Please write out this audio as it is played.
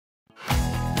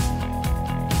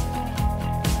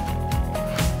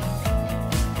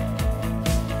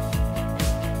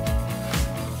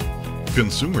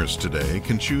Consumers today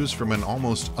can choose from an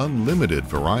almost unlimited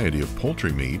variety of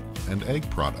poultry meat and egg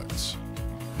products.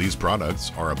 These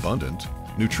products are abundant,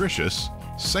 nutritious,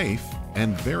 safe,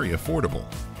 and very affordable.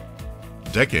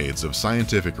 Decades of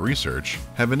scientific research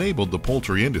have enabled the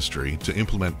poultry industry to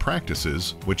implement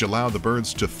practices which allow the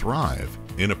birds to thrive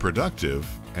in a productive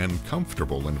and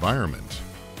comfortable environment.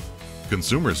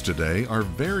 Consumers today are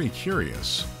very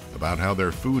curious about how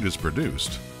their food is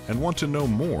produced and want to know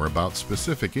more about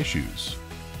specific issues.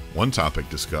 One topic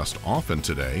discussed often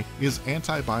today is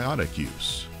antibiotic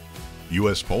use.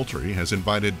 USPOULTRY has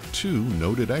invited two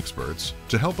noted experts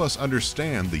to help us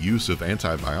understand the use of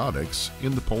antibiotics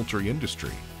in the poultry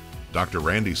industry. Dr.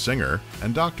 Randy Singer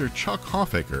and Dr. Chuck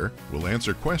Hofacre will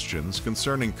answer questions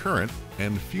concerning current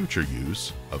and future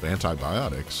use of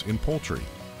antibiotics in poultry.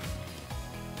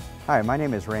 Hi, my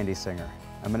name is Randy Singer.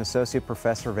 I'm an associate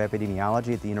professor of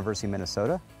epidemiology at the University of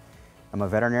Minnesota. I'm a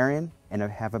veterinarian and I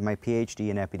have my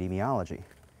PhD in epidemiology.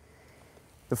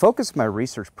 The focus of my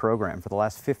research program for the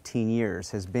last 15 years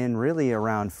has been really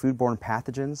around foodborne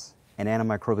pathogens and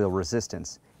antimicrobial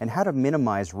resistance and how to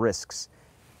minimize risks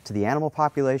to the animal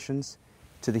populations,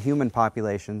 to the human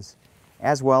populations,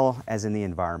 as well as in the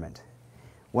environment.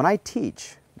 When I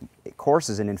teach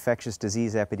courses in infectious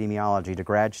disease epidemiology to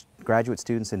graduate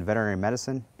students in veterinary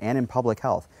medicine and in public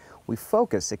health, we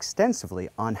focus extensively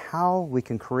on how we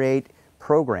can create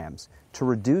programs to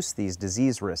reduce these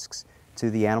disease risks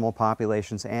to the animal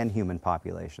populations and human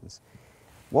populations.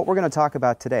 What we're going to talk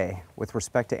about today with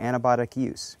respect to antibiotic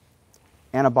use.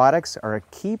 Antibiotics are a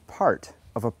key part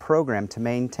of a program to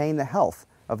maintain the health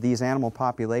of these animal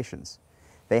populations.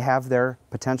 They have their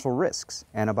potential risks,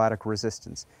 antibiotic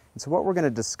resistance. And so what we're going to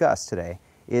discuss today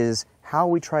is how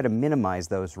we try to minimize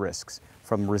those risks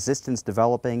from resistance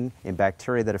developing in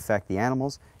bacteria that affect the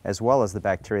animals, as well as the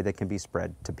bacteria that can be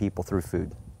spread to people through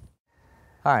food.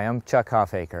 Hi, I'm Chuck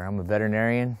Hofacre. I'm a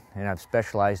veterinarian and I've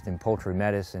specialized in poultry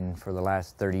medicine for the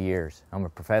last 30 years. I'm a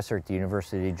professor at the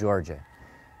University of Georgia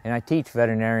and I teach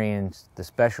veterinarians the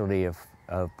specialty of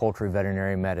poultry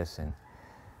veterinary medicine.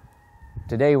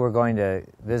 Today we're going to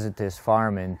visit this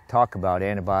farm and talk about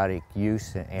antibiotic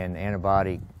use and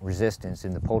antibiotic resistance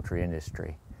in the poultry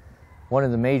industry. One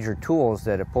of the major tools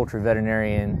that a poultry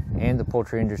veterinarian and the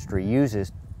poultry industry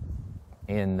uses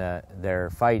in their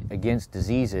fight against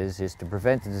diseases is to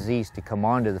prevent the disease to come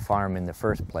onto the farm in the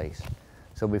first place.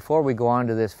 So before we go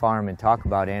onto this farm and talk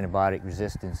about antibiotic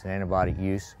resistance and antibiotic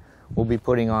use, we'll be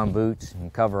putting on boots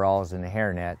and coveralls and a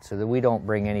hairnet so that we don't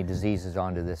bring any diseases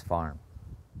onto this farm.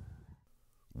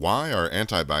 Why are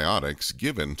antibiotics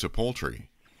given to poultry?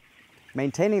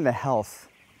 Maintaining the health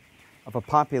of a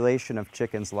population of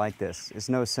chickens like this is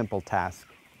no simple task.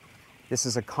 This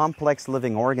is a complex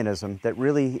living organism that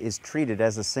really is treated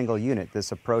as a single unit,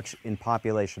 this approach in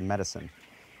population medicine.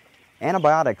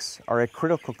 Antibiotics are a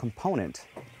critical component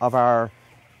of our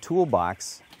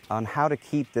toolbox on how to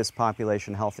keep this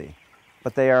population healthy,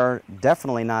 but they are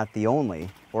definitely not the only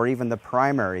or even the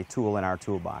primary tool in our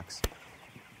toolbox.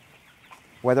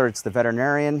 Whether it's the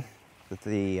veterinarian,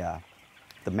 the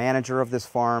manager of this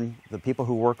farm, the people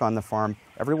who work on the farm,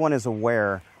 everyone is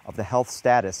aware of the health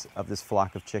status of this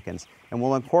flock of chickens and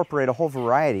will incorporate a whole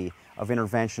variety of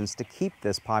interventions to keep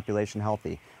this population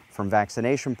healthy, from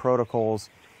vaccination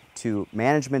protocols to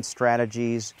management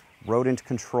strategies, rodent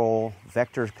control,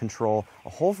 vector control, a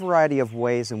whole variety of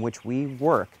ways in which we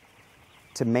work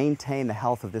to maintain the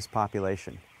health of this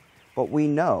population. But we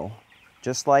know,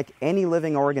 just like any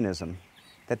living organism,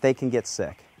 that they can get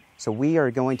sick. So we are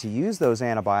going to use those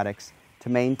antibiotics to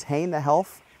maintain the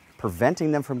health,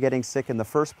 preventing them from getting sick in the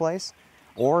first place,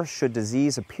 or should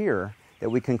disease appear, that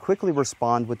we can quickly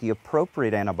respond with the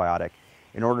appropriate antibiotic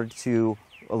in order to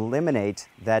eliminate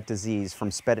that disease from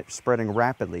spreading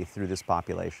rapidly through this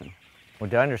population. Well,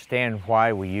 to understand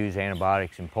why we use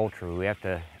antibiotics in poultry, we have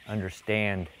to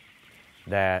understand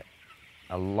that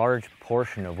a large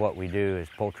portion of what we do as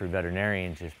poultry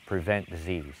veterinarians is prevent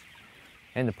disease.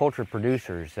 And the poultry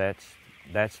producers,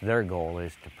 that's their goal,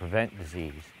 is to prevent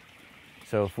disease.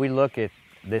 So if we look at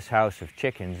this house of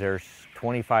chickens, there's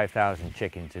 25,000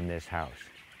 chickens in this house.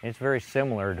 It's very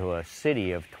similar to a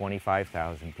city of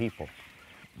 25,000 people.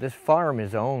 This farm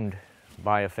is owned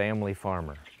by a family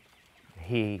farmer.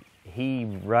 He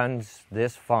runs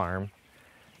this farm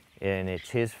and it's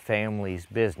his family's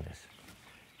business.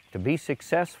 To be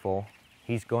successful,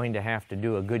 he's going to have to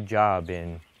do a good job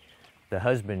in the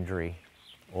husbandry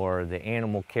or the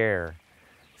animal care.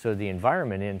 So the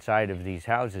environment inside of these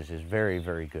houses is very,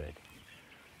 very good.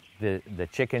 The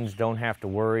chickens don't have to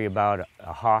worry about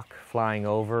a hawk flying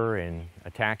over and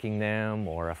attacking them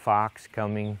or a fox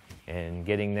coming and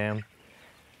getting them.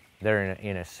 They're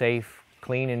in a safe,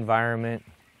 clean environment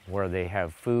where they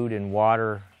have food and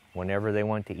water whenever they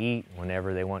want to eat,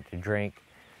 whenever they want to drink.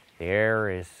 The air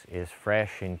is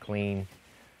fresh and clean.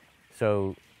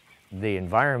 So the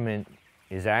environment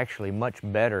is actually much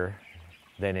better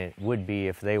than it would be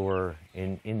if they were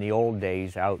in the old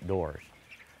days outdoors.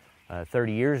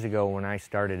 30 years ago when I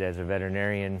started as a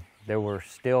veterinarian, there were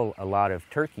still a lot of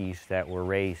turkeys that were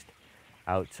raised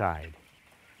outside.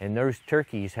 And those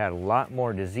turkeys had a lot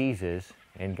more diseases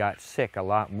and got sick a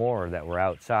lot more that were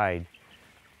outside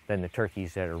than the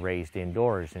turkeys that are raised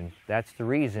indoors. And that's the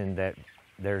reason that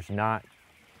there's not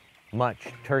much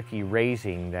turkey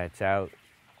raising that's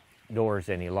outdoors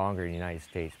any longer in the United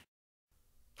States.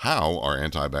 How are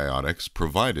antibiotics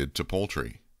provided to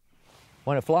poultry?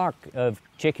 When a flock of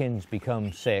chickens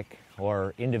become sick,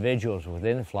 or individuals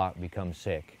within the flock become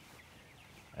sick,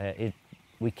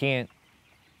 we can't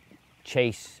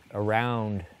chase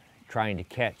around trying to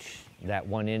catch that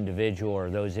one individual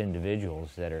or those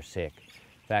individuals that are sick.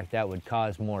 In fact, that would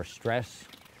cause more stress.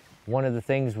 One of the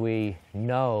things we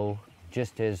know,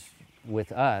 just as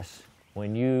with us,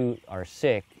 when you are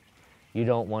sick, you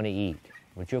don't want to eat,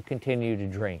 but you'll continue to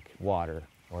drink water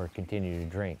or continue to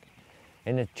drink.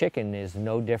 And the chicken is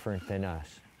no different than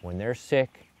us. When they're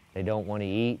sick, they don't want to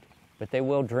eat, but they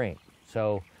will drink.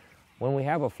 So when we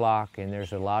have a flock and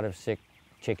there's a lot of sick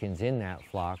chickens in that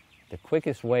flock, the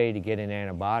quickest way to get an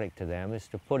antibiotic to them is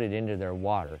to put it into their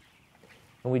water.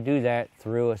 And we do that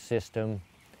through a system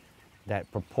that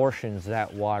proportions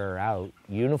that water out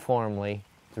uniformly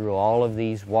through all of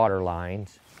these water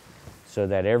lines so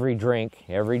that every drink,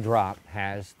 every drop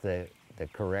has the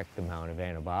correct amount of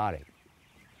antibiotic.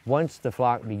 Once the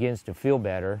flock begins to feel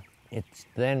better, it's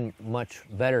then much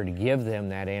better to give them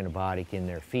that antibiotic in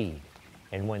their feed.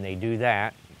 And when they do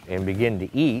that and begin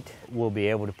to eat, we'll be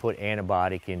able to put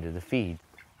antibiotic into the feed.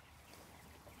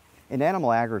 In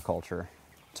animal agriculture,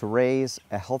 to raise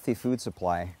a healthy food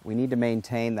supply, we need to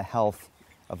maintain the health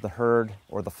of the herd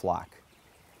or the flock.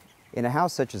 In a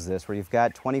house such as this, where you've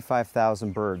got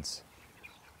 25,000 birds,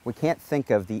 we can't think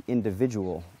of the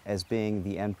individual as being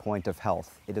the endpoint of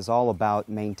health. It is all about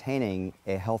maintaining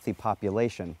a healthy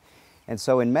population. And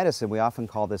so in medicine, we often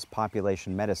call this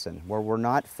population medicine, where we're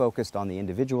not focused on the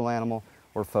individual animal,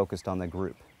 we're focused on the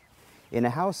group. In a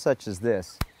house such as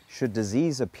this, should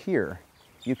disease appear,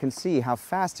 you can see how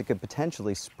fast it could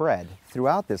potentially spread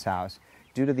throughout this house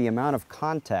due to the amount of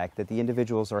contact that the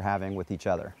individuals are having with each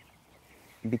other.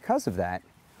 And because of that,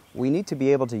 we need to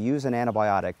be able to use an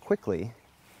antibiotic quickly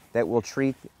that will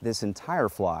treat this entire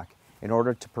flock in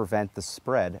order to prevent the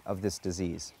spread of this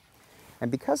disease.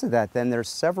 And because of that, then there's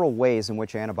several ways in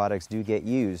which antibiotics do get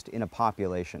used in a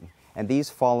population, and these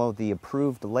follow the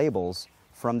approved labels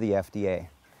from the FDA.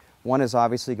 One is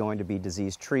obviously going to be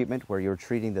disease treatment, where you're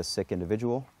treating the sick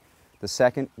individual. The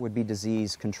second would be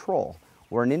disease control,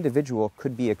 where an individual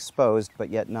could be exposed but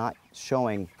yet not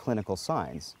showing clinical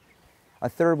signs. A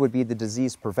third would be the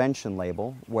disease prevention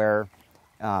label, where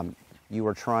you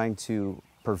are trying to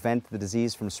prevent the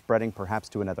disease from spreading perhaps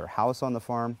to another house on the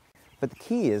farm. But the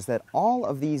key is that all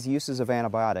of these uses of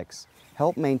antibiotics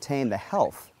help maintain the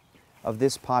health of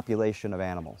this population of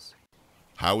animals.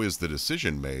 How is the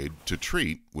decision made to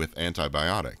treat with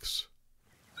antibiotics?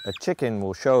 A chicken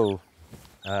will show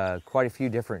quite a few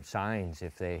different signs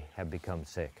if they have become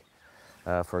sick.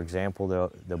 For example,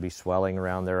 there'll be swelling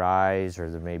around their eyes,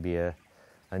 or there may be a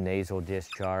nasal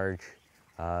discharge,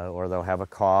 or they'll have a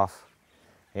cough.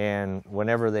 And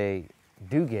whenever they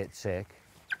do get sick,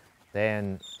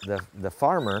 then the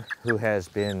farmer who has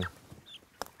been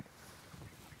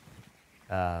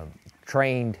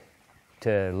trained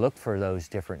to look for those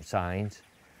different signs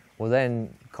will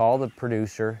then call the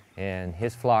producer and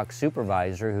his flock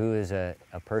supervisor, who is a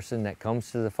person that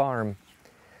comes to the farm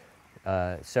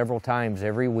several times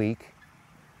every week,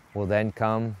 will then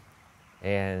come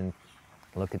and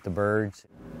look at the birds.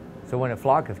 So when a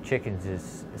flock of chickens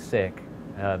is sick,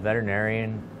 a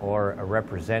veterinarian or a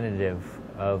representative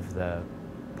of the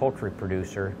poultry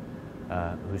producer,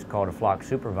 who's called a flock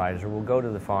supervisor, will go to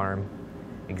the farm,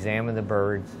 examine the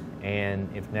birds, and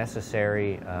if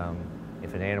necessary,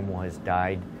 if an animal has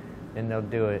died, then they'll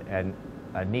do a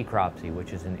necropsy,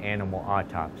 which is an animal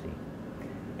autopsy.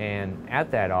 And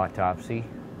at that autopsy,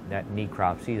 that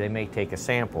necropsy, they may take a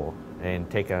sample and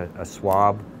take a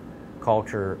swab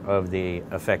culture of the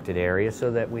affected area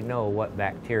so that we know what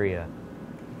bacteria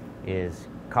is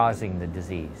causing the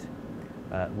disease.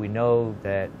 We know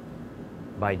that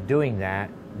by doing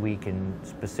that, we can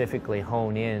specifically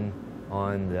hone in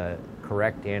on the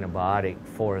correct antibiotic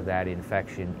for that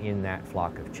infection in that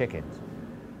flock of chickens.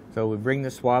 So we bring the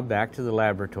swab back to the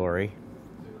laboratory,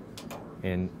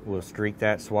 And we'll streak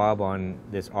that swab on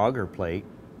this auger plate,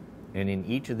 and in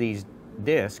each of these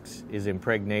discs is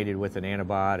impregnated with an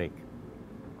antibiotic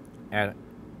at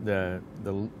the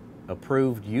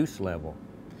approved use level.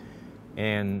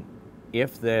 And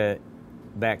if the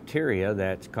bacteria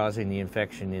that's causing the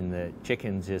infection in the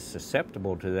chickens is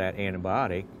susceptible to that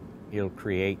antibiotic, it'll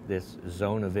create this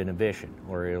zone of inhibition,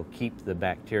 or it'll keep the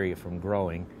bacteria from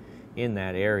growing in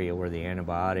that area where the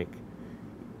antibiotic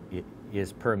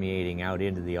is permeating out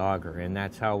into the auger. And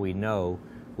that's how we know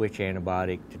which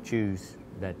antibiotic to choose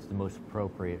that's the most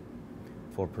appropriate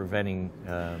for preventing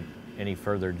any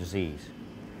further disease.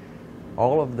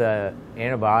 All of the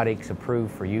antibiotics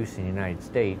approved for use in the United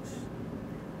States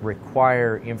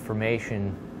require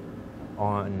information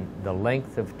on the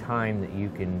length of time that you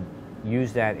can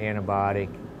use that antibiotic,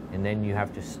 and then you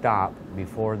have to stop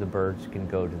before the birds can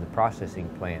go to the processing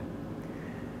plant.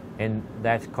 And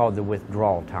that's called the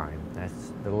withdrawal time.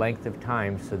 That's the length of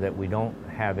time so that we don't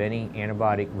have any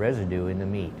antibiotic residue in the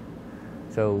meat.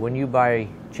 So when you buy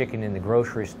chicken in the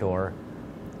grocery store,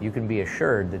 you can be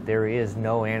assured that there is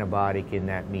no antibiotic in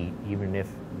that meat, even if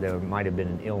there might have been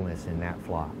an illness in that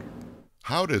flock.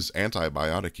 How does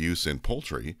antibiotic use in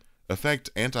poultry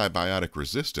affect antibiotic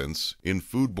resistance in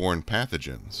foodborne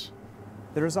pathogens?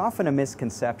 There is often a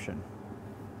misconception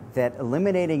that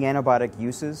eliminating antibiotic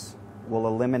uses will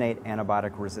eliminate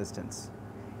antibiotic resistance.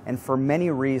 And for many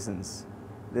reasons,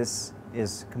 this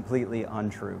is completely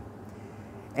untrue.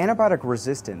 Antibiotic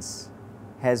resistance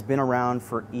has been around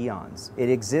for eons. It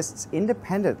exists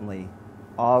independently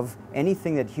of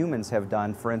anything that humans have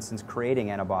done, for instance, creating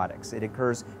antibiotics. It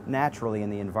occurs naturally in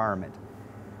the environment.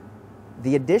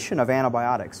 The addition of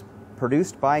antibiotics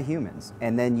produced by humans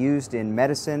and then used in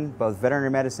medicine, both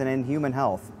veterinary medicine and human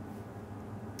health,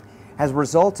 has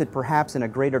resulted perhaps in a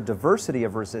greater diversity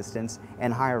of resistance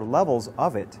and higher levels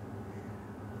of it.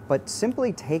 But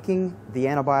simply taking the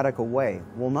antibiotic away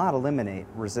will not eliminate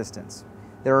resistance.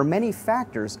 There are many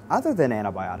factors other than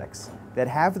antibiotics that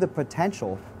have the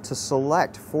potential to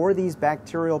select for these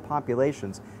bacterial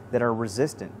populations that are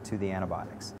resistant to the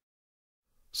antibiotics.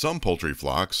 Some poultry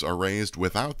flocks are raised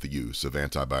without the use of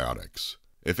antibiotics.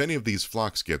 If any of these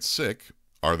flocks get sick,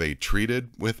 are they treated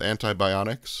with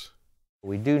antibiotics?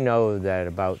 We do know that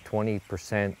about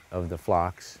 20% of the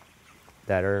flocks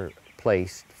that are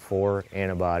placed for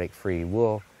antibiotic-free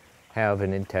will have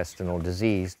an intestinal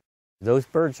disease. Those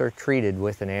birds are treated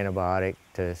with an antibiotic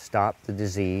to stop the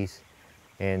disease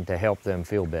and to help them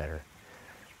feel better.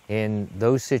 In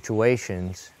those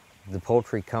situations, the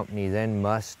poultry company then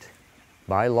must,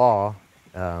 by law,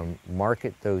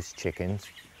 market those chickens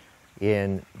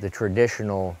in the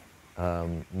traditional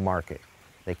market.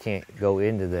 They can't go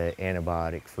into the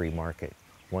antibiotic-free market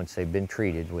once they've been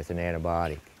treated with an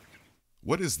antibiotic.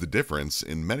 What is the difference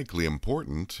in medically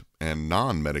important and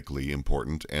non-medically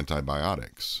important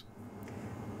antibiotics?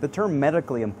 The term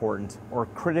medically important or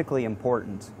critically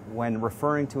important when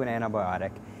referring to an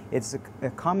antibiotic, it's a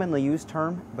commonly used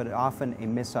term, but often a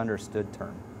misunderstood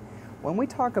term. When we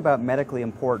talk about medically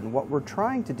important, what we're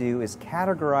trying to do is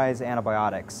categorize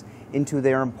antibiotics into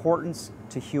their importance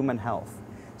to human health.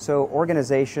 So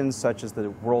organizations such as the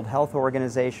World Health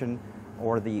Organization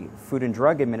or the Food and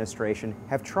Drug Administration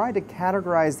have tried to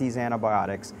categorize these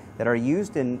antibiotics that are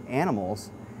used in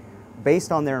animals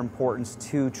based on their importance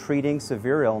to treating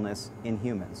severe illness in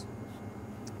humans.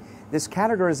 This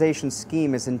categorization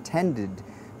scheme is intended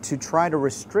to try to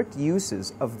restrict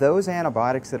uses of those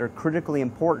antibiotics that are critically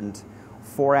important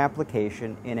for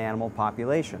application in animal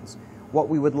populations. What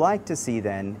we would like to see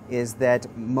then is that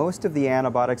most of the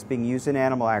antibiotics being used in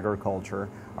animal agriculture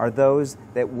are those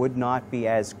that would not be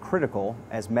as critical,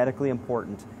 as medically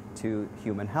important to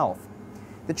human health.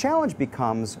 The challenge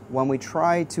becomes when we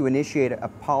try to initiate a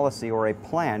policy or a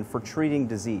plan for treating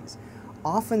disease.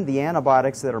 Often the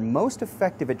antibiotics that are most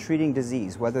effective at treating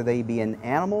disease, whether they be in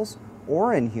animals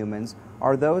or in humans,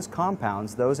 are those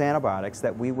compounds, those antibiotics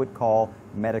that we would call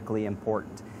medically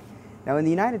important. Now in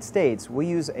the United States, we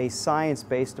use a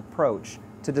science-based approach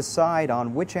to decide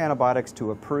on which antibiotics to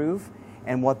approve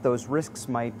and what those risks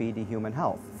might be to human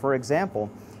health. For example,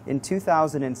 in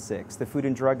 2006, the Food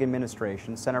and Drug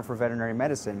Administration, Center for Veterinary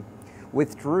Medicine,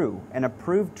 withdrew an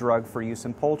approved drug for use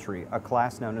in poultry, a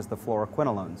class known as the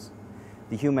fluoroquinolones.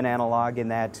 The human analog in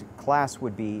that class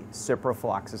would be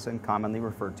ciprofloxacin, commonly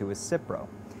referred to as Cipro.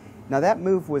 Now that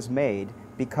move was made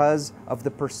because of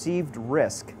the perceived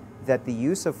risk that the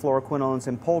use of fluoroquinolones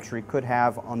in poultry could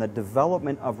have on the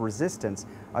development of resistance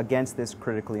against this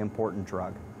critically important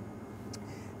drug.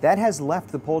 That has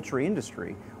left the poultry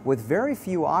industry with very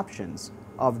few options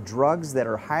of drugs that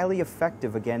are highly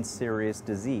effective against serious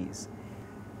disease.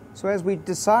 So as we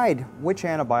decide which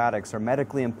antibiotics are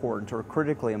medically important or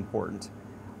critically important,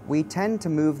 we tend to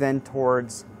move then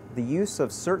towards the use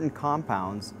of certain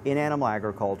compounds in animal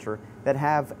agriculture that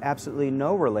have absolutely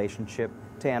no relationship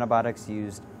to antibiotics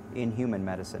used in human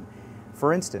medicine.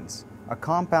 For instance, a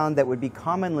compound that would be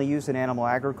commonly used in animal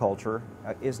agriculture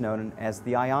is known as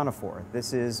the ionophore.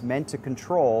 This is meant to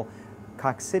control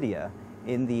coccidia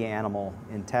in the animal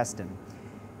intestine.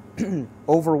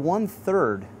 Over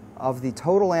 1/3 of the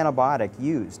total antibiotic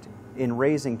used in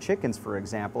raising chickens, for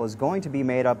example, is going to be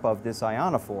made up of this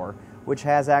ionophore, which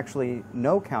has actually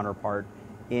no counterpart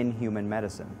in human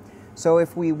medicine. So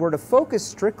if we were to focus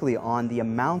strictly on the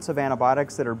amounts of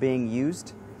antibiotics that are being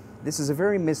used, this is a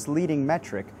very misleading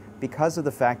metric because of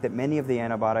the fact that many of the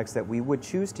antibiotics that we would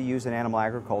choose to use in animal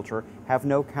agriculture have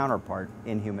no counterpart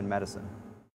in human medicine.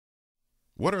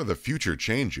 What are the future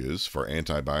changes for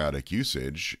antibiotic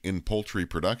usage in poultry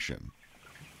production?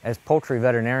 As poultry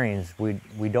veterinarians,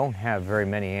 we don't have very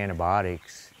many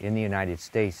antibiotics in the United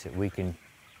States that we can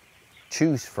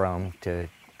choose from to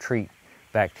treat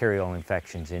bacterial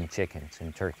infections in chickens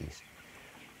and turkeys.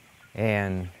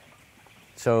 And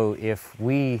so if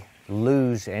we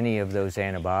lose any of those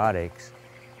antibiotics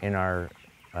in our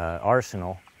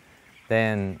arsenal,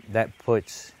 then that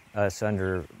puts us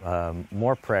under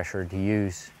more pressure to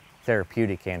use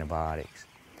therapeutic antibiotics.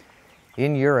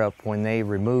 In Europe, when they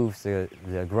removed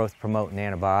the growth-promoting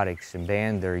antibiotics and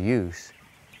banned their use,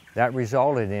 that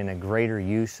resulted in a greater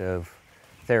use of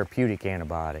therapeutic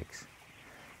antibiotics.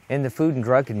 And the Food and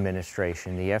Drug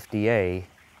Administration, the FDA,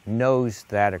 knows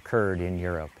that occurred in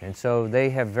Europe. And so they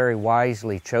have very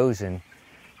wisely chosen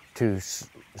to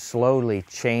slowly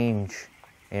change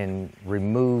and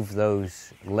remove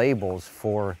those labels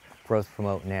for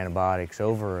growth-promoting antibiotics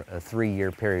over a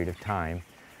 3-year period of time.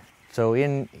 So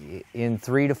in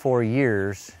 3 to 4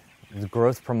 years, the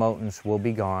growth promotants will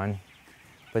be gone,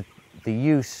 but the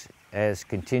use as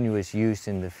continuous use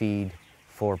in the feed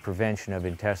for prevention of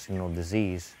intestinal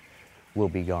disease will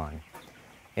be gone.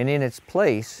 And in its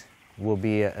place will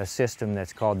be a system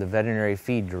that's called the Veterinary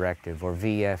Feed Directive, or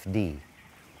VFD.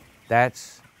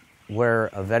 That's where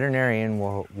a veterinarian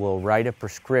will write a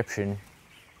prescription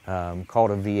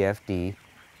called a VFD,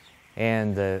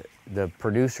 and the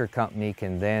producer company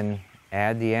can then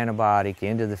add the antibiotic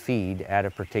into the feed at a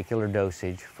particular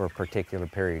dosage for a particular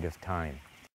period of time.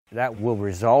 That will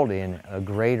result in a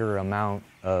greater amount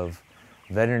of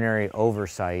veterinary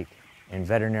oversight and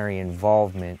veterinary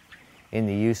involvement in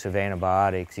the use of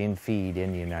antibiotics in feed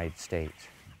in the United States.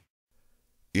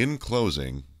 In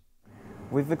closing,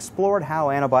 we've explored how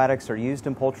antibiotics are used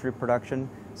in poultry production,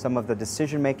 some of the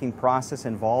decision-making process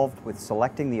involved with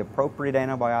selecting the appropriate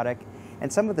antibiotic,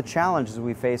 and some of the challenges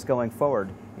we face going forward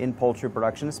in poultry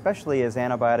production, especially as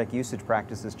antibiotic usage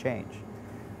practices change.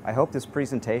 I hope this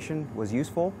presentation was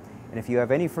useful, and if you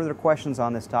have any further questions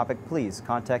on this topic, please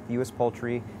contact the US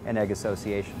Poultry and Egg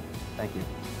Association. Thank you.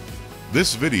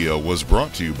 This video was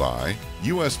brought to you by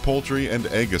US Poultry and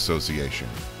Egg Association.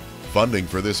 Funding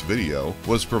for this video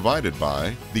was provided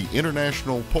by the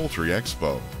International Poultry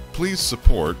Expo. Please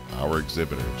support our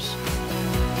exhibitors.